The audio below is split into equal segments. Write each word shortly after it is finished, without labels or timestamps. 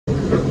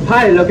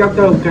Hi, Le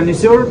Cocktail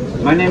Connoisseur.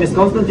 My name is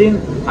Konstantin.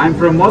 I'm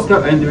from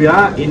Moscow and we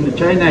are in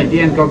Chainaya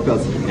Tea and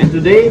Cocktails. And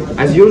today,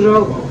 as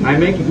usual,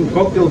 I'm making a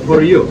cocktail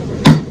for you.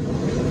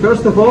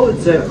 First of all,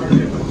 it's a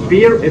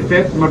Pear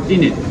Effect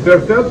Martini.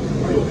 Perfect,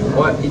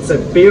 or it's a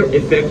Pear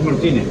Effect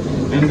Martini.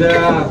 And the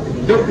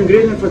third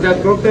ingredient for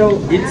that cocktail,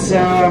 it's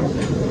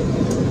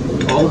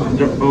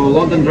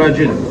London dry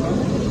gin.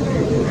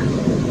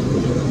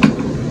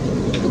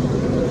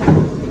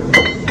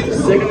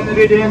 Second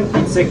ingredient,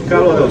 it's a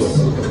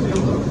Calvados.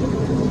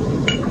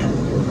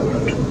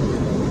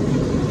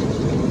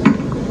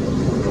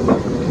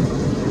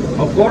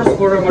 Of course,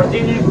 for a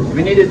martini,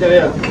 we needed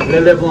a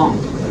Le Blanc.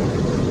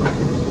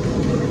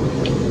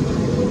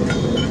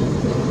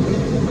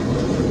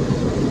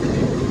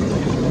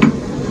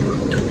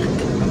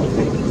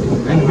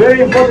 And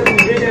very important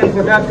ingredient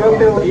for that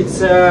cocktail, it's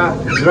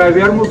dry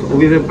vermouth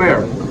with a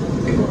pear.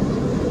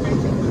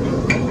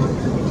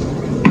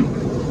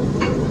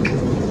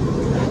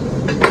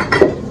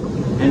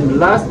 And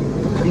last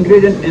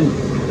ingredient, and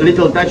a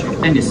little touch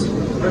of anise.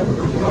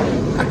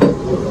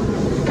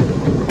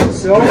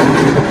 So,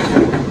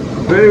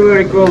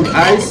 very cold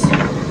ice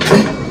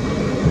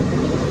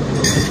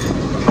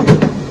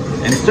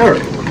and stir.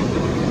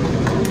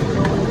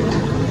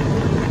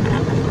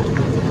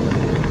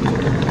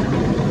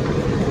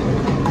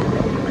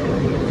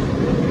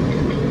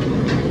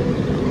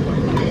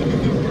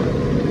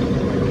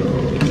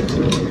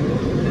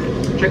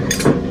 Check.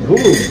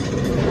 Boom.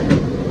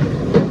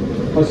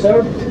 For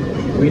serve,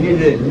 we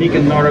need a Nick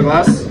and Nora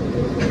glass.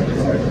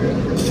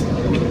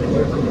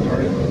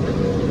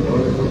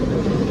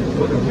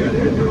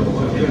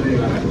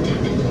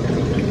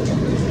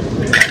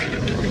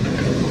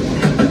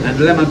 And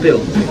lemon peel.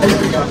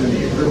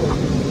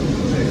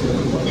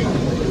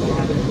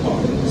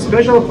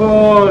 Special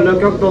for Le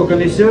Cocktail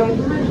Connoisseur,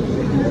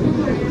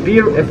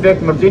 Pear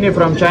Effect Martini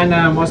from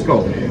China,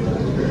 Moscow.